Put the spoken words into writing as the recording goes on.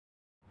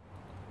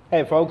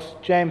Hey folks,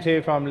 James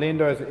here from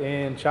Linders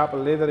in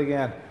Chapelizod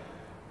again.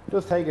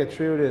 Just take you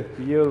through the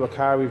beautiful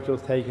car we've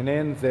just taken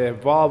in, the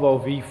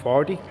Volvo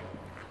V40.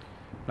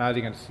 Now as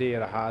you can see,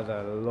 it has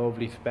a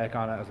lovely spec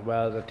on it as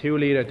well. It's a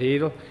 2-litre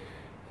diesel.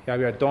 You have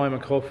your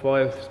diamond cut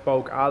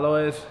 5-spoke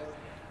alloys,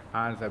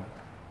 and it's a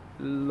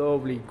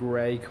lovely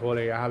grey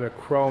colour. You have a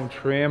chrome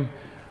trim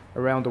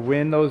around the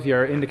windows,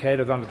 your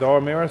indicators on the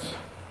door mirrors.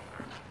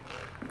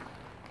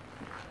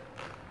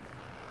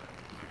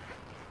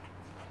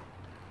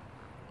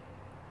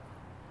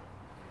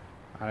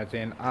 And it's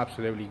in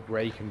absolutely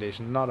great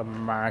condition, not a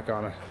mark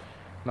on it,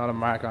 not a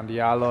mark on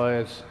the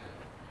alloys,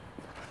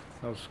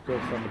 no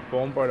scuffs on the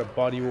bumper. The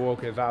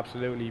bodywork is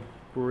absolutely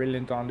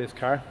brilliant on this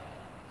car.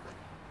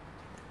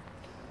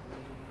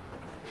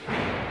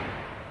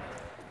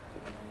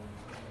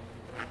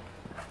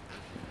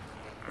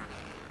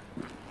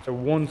 It's a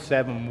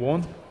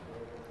 171.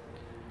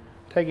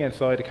 Take you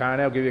inside the car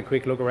now, give you a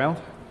quick look around.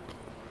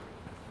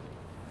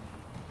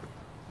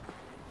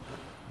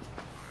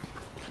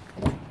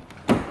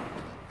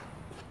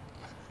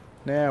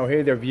 Now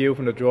here's your view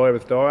from the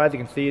driver's door. As you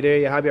can see there,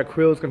 you have your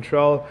cruise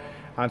control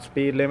and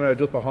speed limiter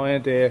just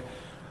behind the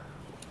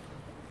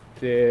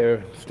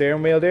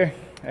steering wheel there.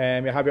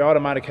 You have your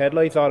automatic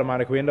headlights,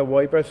 automatic window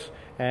wipers,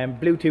 and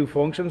Bluetooth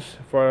functions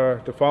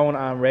for the phone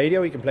and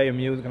radio. You can play your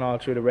music and all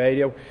through the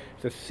radio.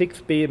 It's a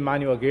 6-speed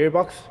manual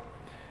gearbox.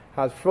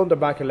 Has front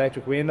and back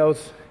electric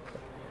windows.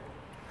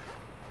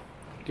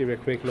 Give you a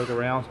quick look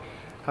around.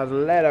 Has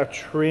leather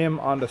trim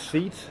on the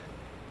seats.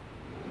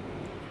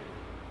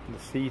 The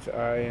seats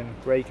are in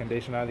great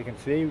condition, as you can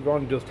see. We've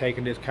only just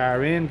taken this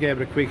car in, gave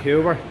it a quick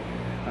hoover.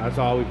 That's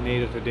all we've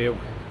needed to do.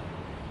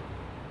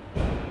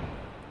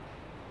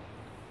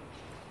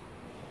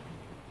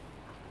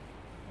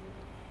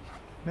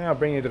 Now I'll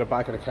bring you to the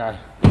back of the car.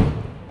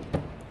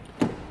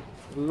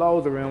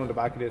 Loads of room in the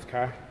back of this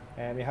car.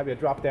 You have your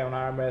drop down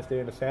armrest there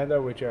in the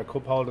centre with your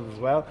cup holders as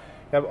well.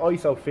 You have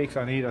ISOFIX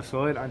on either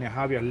side, and you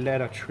have your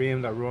leather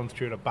trim that runs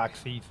through the back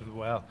seats as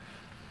well.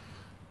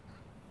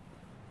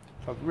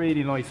 So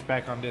really nice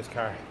spec on this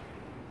car.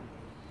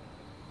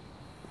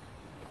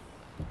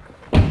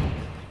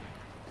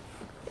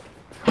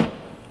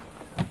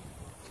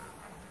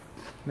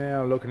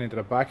 Now looking into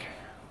the back.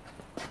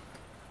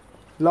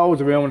 Loads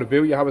of room in the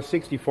boot. You have a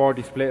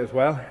 60-40 split as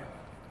well,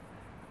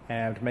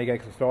 to make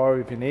extra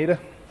storage if you need it.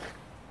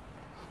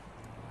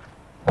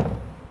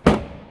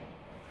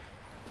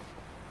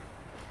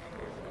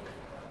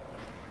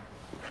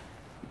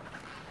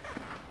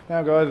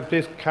 Now guys, if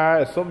this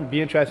car is something to be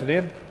interested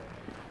in,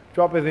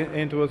 drop it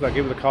into us or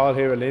give us a call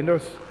here at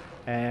Linders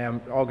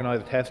and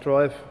organise a test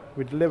drive.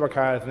 We deliver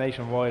cars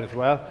nationwide as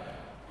well.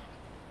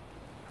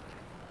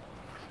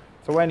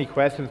 So any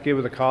questions, give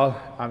us a call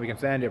and we can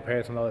send you a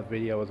personalised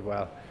video as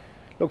well.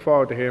 Look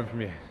forward to hearing from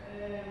you.